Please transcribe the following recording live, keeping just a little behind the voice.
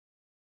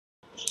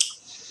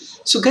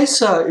So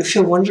guys, if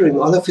you're wondering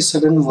all of a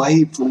sudden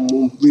why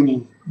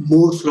we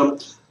moved from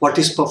what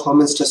is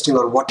performance testing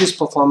or what is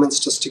performance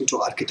testing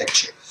to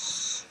architecture.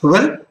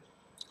 Well,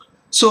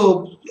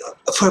 so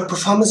for a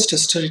performance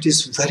tester, it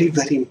is very,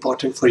 very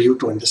important for you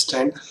to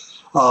understand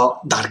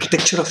the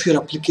architecture of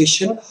your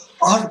application,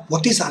 or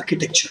what is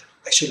architecture.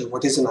 Actually,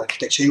 what is an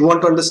architecture? You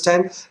want to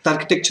understand the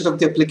architecture of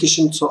the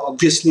application, so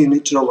obviously you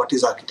need to know what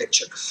is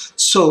architecture.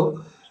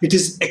 So it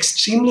is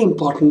extremely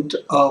important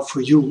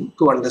for you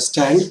to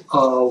understand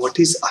what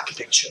is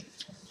architecture.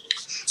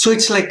 So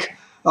it's like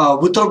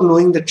without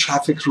knowing the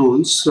traffic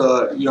rules,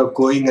 you're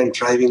going and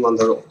driving on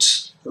the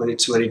roads. I mean,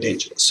 it's very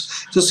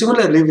dangerous. So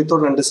similarly,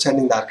 without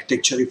understanding the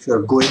architecture, if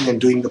you're going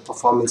and doing the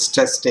performance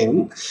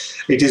testing,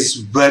 it is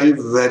very,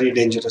 very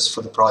dangerous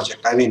for the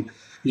project. I mean,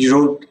 you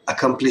don't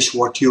accomplish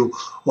what you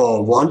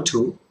want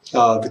to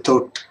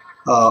without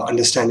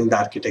understanding the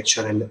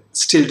architecture and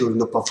still doing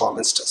the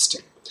performance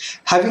testing.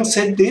 Having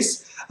said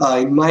this,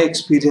 in my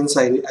experience,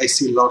 I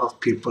see a lot of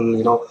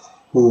people,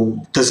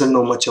 who doesn't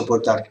know much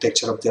about the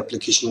architecture of the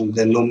application.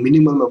 They know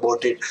minimum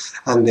about it,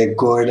 and they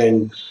go ahead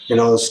and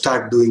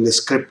start doing the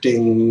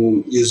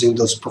scripting using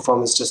those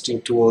performance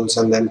testing tools,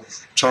 and then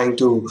trying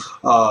to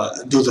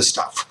do the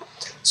stuff.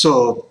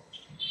 So,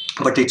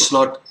 but it's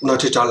not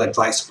at all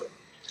advisable.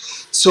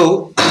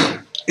 So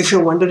if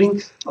you're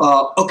wondering,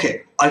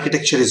 okay,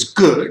 architecture is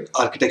good,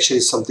 architecture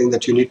is something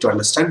that you need to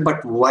understand,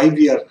 but why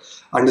we are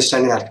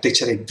understanding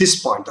architecture at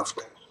this point of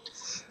time?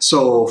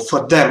 So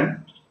for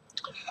them,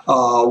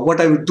 what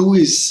I would do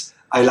is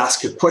I'll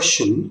ask a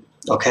question,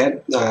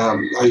 okay?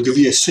 I'll give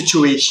you a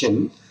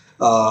situation.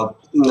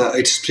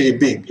 It's pretty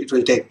big. It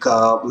will take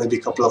maybe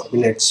a couple of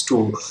minutes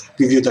to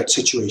give you that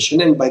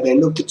situation, and by the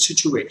end of the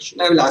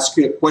situation, I will ask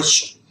you a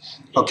question,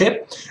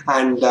 okay?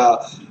 And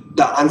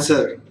the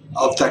answer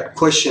of that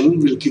question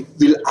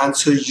will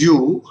answer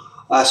you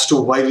as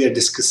to why we are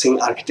discussing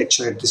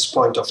architecture at this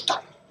point of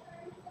time.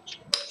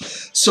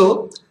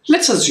 So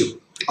let's assume,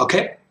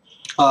 okay,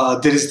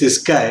 there is this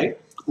guy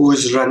who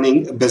is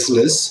running a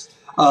business.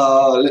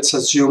 Let's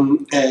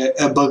assume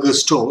a burger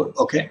store,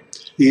 okay?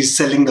 He's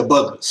selling the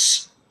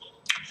burgers.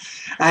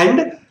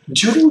 And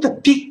during the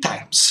peak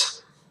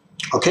times,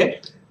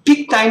 okay?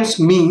 Peak times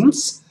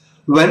means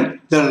when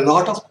there are a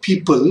lot of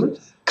people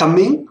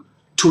coming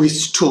to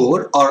his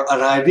store or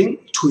arriving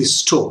to his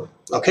store,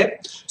 okay?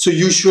 So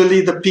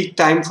usually the peak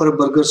time for a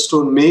burger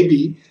store may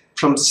be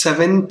from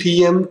 7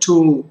 p.m.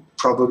 to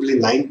probably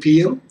 9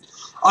 p.m.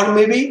 or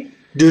maybe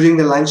during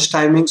the lunch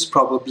timings,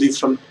 probably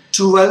from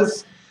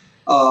 12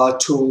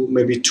 to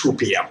maybe 2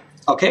 p.m.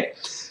 Okay,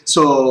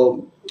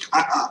 so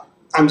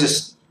I'm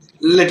just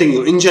letting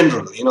you in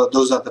general,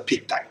 those are the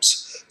peak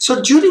times.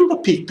 So during the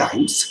peak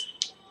times,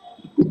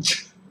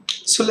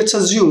 so let's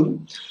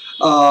assume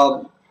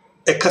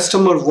a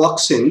customer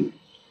walks in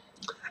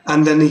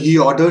and then he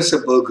orders a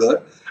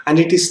burger, and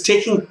it is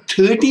taking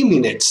 30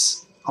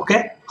 minutes,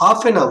 okay,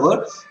 half an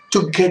hour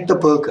to get the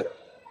burger.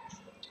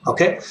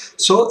 Okay,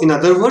 so in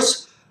other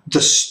words, the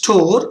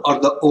store or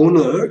the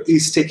owner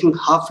is taking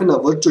half an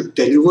hour to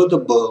deliver the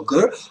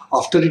burger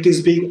after it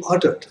is being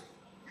ordered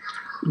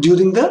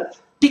during the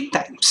peak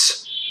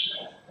times.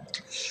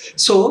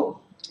 So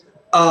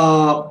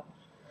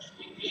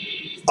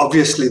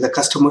obviously the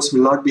customers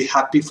will not be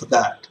happy for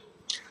that,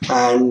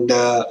 and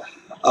the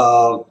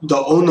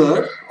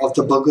owner of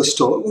the burger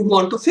store would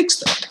want to fix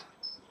that.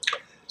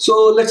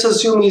 So let's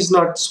assume he's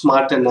not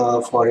smart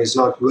enough or he's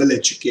not well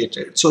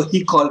educated. So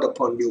he called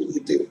upon you.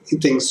 He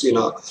thinks,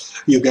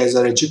 you guys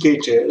are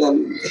educated,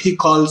 and he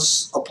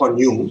calls upon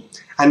you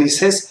and he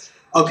says,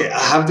 okay, I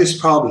have this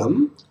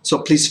problem, so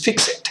please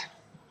fix it.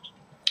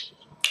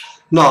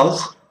 Now,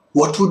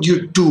 what would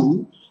you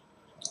do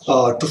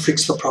to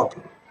fix the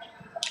problem?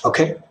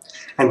 Okay.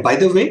 And by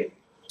the way,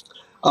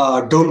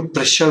 don't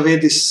brush away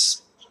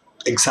this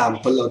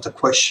example or the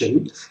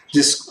question.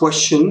 This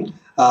question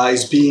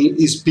is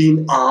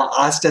being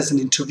asked as an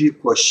interview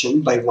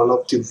question by one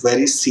of the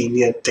very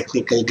senior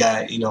technical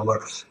guy in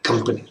our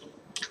company.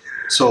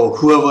 So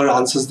whoever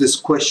answers this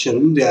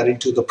question, they are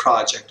into the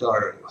project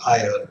or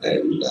higher,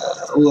 and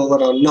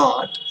whoever are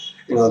not,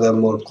 there are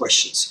more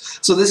questions.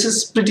 So this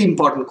is pretty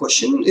important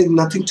question. It's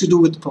nothing to do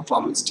with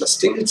performance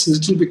testing. It's a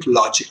little bit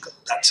logical.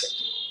 That's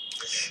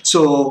it.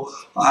 So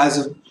I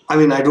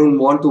don't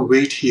want to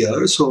wait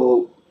here.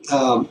 So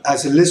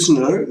as a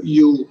listener,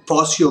 you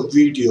pause your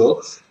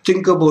video,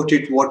 think about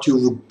it, what you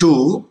would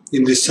do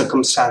in these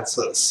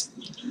circumstances,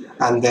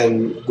 and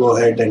then go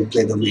ahead and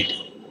play the video.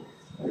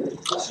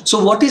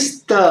 So what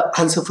is the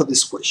answer for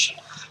this question?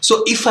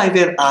 So if I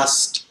were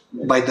asked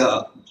by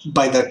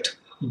that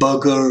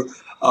burger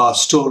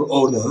store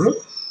owner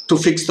to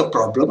fix the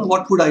problem,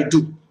 what would I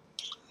do?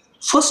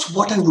 First,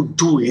 what I would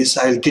do is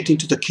I'll get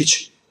into the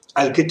kitchen.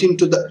 I'll get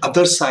into the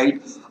other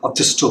side of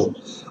the store,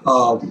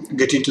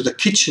 get into the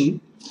kitchen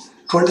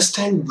to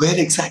understand where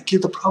exactly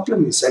the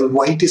problem is and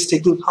why it is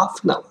taking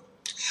half an hour.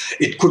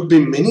 It could be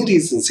many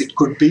reasons. It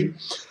could be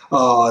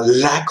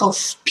lack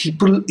of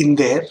people in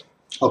there,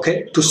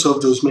 okay, to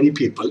serve those many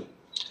people,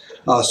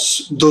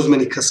 those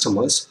many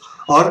customers,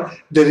 or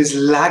there is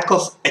lack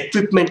of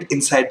equipment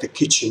inside the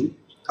kitchen.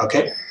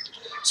 Okay,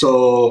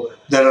 so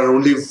there are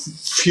only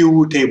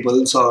few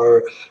tables,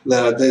 or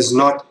there's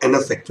not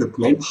enough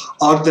equipment,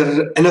 or there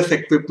are enough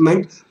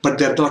equipment but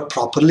they're not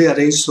properly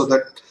arranged, so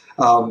that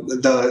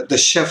the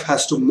chef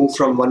has to move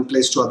from one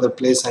place to other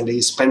place and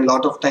he spend a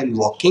lot of time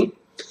walking,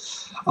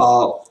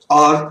 or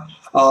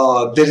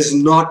there is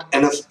not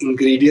enough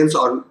ingredients,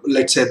 or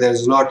let's say there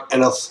is not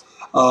enough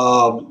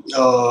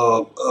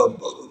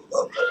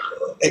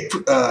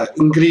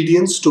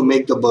ingredients to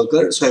make the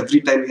burger, so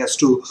every time he has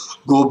to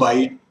go buy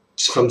it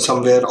from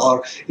somewhere,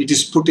 or it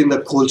is put in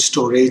the cold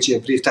storage,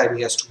 every time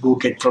he has to go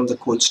get from the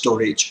cold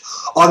storage,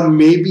 or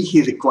maybe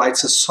he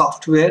requires a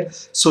software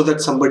so that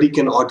somebody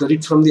can order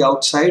it from the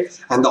outside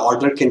and the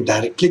order can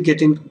directly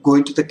go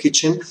into the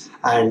kitchen,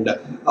 and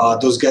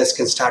those guys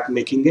can start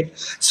making it.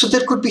 So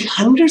there could be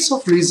hundreds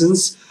of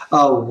reasons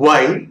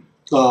why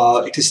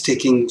it is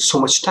taking so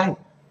much time.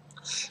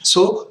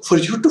 So for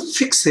you to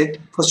fix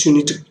it, first you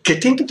need to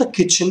get into the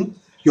kitchen,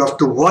 you have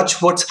to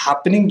watch what's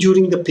happening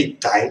during the peak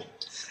time,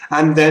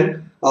 and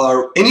then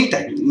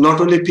anytime, not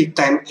only peak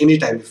time,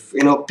 anytime. If,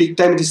 peak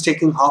time it is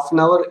taking half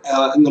an hour,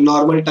 in the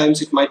normal times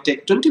it might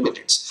take 20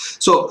 minutes.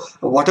 So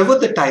whatever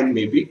the time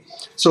may be,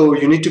 so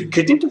you need to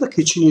get into the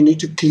kitchen, you need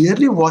to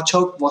clearly watch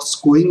out what's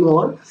going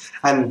on,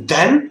 and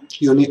then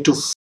you need to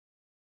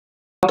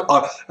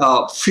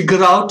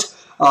figure out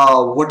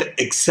what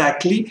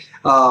exactly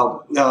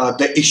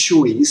the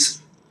issue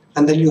is,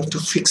 and then you have to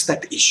fix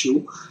that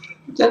issue,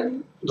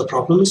 then the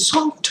problem is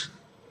solved.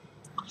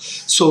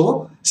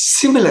 So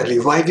similarly,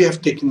 why we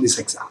have taken this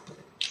example?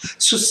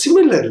 So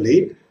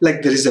similarly,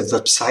 like there is a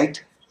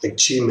website like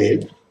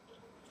Gmail,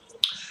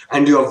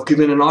 and you have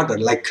given an order,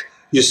 like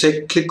you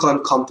say click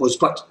on compose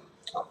button.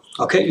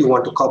 Okay, you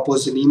want to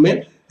compose an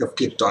email, you have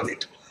clicked on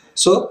it.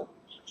 So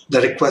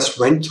the request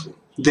went through.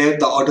 There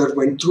the order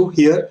went through,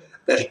 here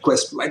the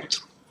request went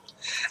through.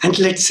 And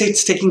let's say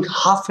it's taking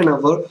half an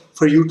hour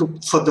for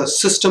the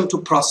system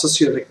to process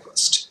your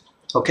request.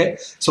 Okay,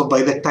 so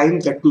by the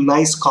time that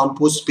nice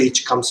compose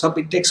page comes up,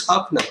 it takes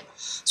half an hour.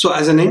 So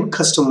as an end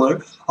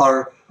customer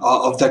or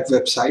of that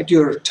website,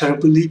 you're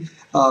terribly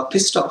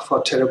pissed off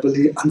or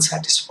terribly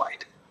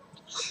unsatisfied.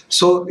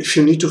 So if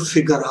you need to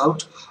figure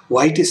out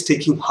why it is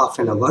taking half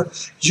an hour,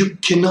 you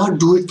cannot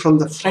do it from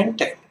the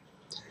front end.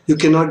 You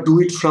cannot do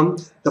it from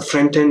the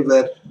front end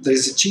where there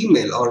is a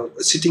Gmail or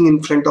sitting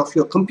in front of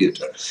your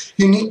computer.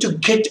 You need to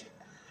get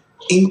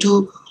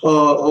into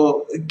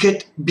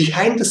get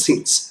behind the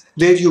scenes.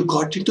 There you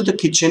got into the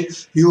kitchen,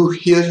 you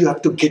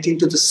have to get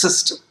into the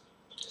system.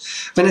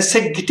 When I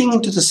said getting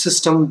into the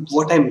system,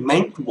 what I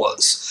meant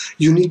was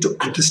you need to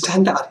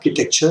understand the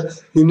architecture,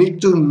 you need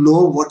to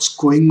know what's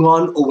going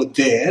on over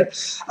there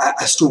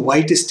as to why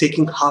it is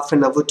taking half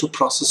an hour to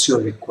process your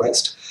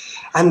request.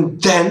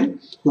 And then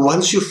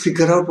once you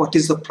figure out what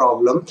is the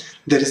problem,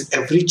 there is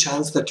every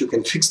chance that you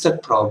can fix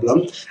that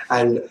problem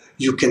and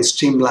you can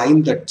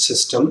streamline that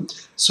system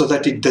so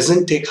that it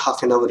doesn't take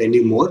half an hour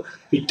anymore.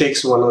 It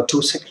takes 1 or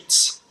 2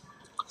 seconds.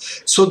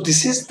 So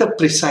this is the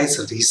precise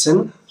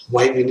reason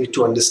why we need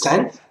to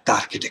understand the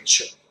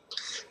architecture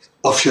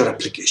of your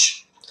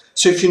application.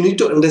 So if you need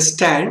to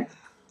understand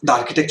the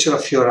architecture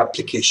of your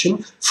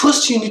application,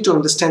 first you need to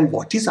understand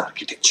what is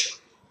architecture.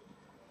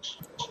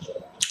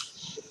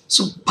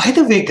 So by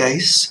the way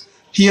guys,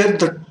 here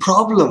the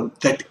problem,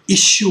 that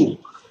issue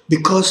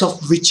because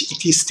of which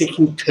it is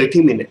taking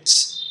 30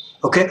 minutes,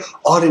 okay,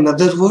 or in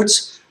other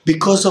words,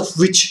 because of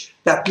which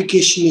the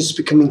application is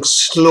becoming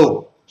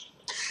slow,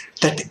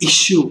 that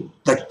issue,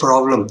 that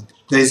problem,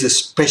 there is a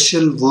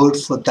special word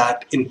for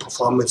that in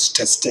performance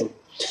testing.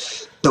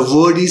 The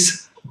word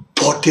is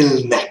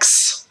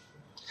bottlenecks.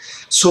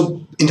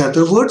 So in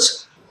other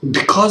words,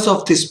 because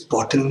of these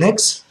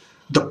bottlenecks,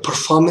 the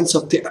performance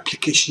of the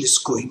application is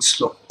going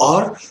slow,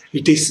 or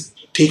it is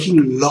taking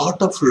a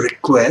lot of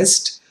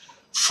requests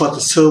for the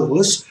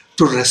servers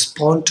to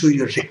respond to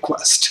your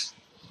request,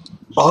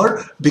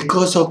 or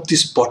because of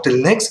these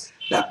bottlenecks,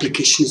 the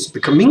application is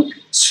becoming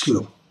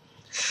slow.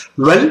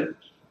 Well,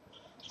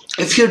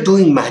 if you're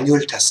doing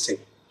manual testing,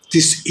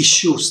 these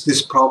issues,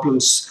 these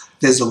problems,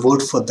 there's a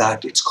word for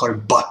that, it's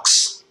called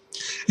bugs.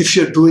 If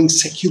you're doing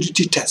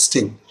security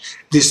testing,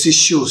 these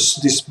issues,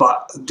 these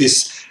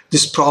problems,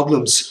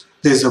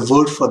 there's a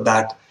word for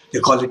that, they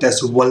call it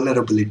as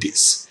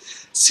vulnerabilities.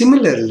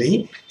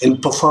 Similarly, in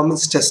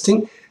performance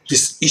testing,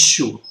 this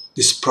issue,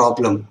 this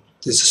problem,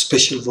 there's a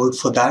special word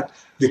for that,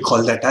 we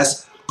call that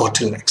as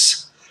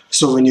bottlenecks.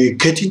 So when you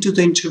get into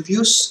the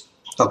interviews,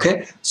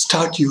 okay,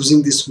 start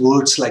using these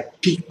words like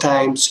peak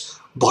times,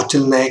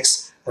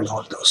 bottlenecks, and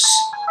all those.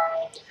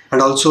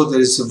 And also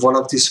there is one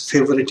of these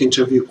favorite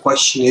interview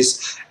question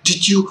is,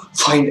 did you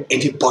find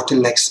any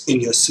bottlenecks in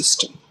your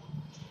system?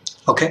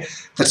 Okay,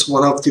 that's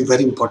one of the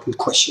very important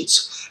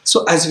questions.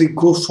 So as we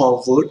go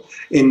forward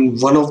in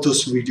one of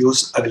those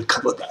videos, I will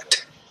cover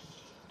that.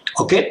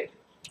 Okay,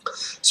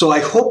 so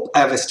I hope I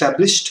have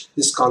established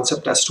this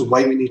concept as to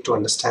why we need to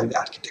understand the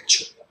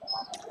architecture.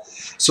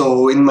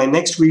 So in my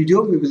next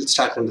video, we will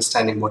start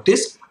understanding what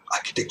is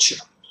architecture.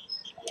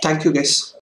 Thank you guys.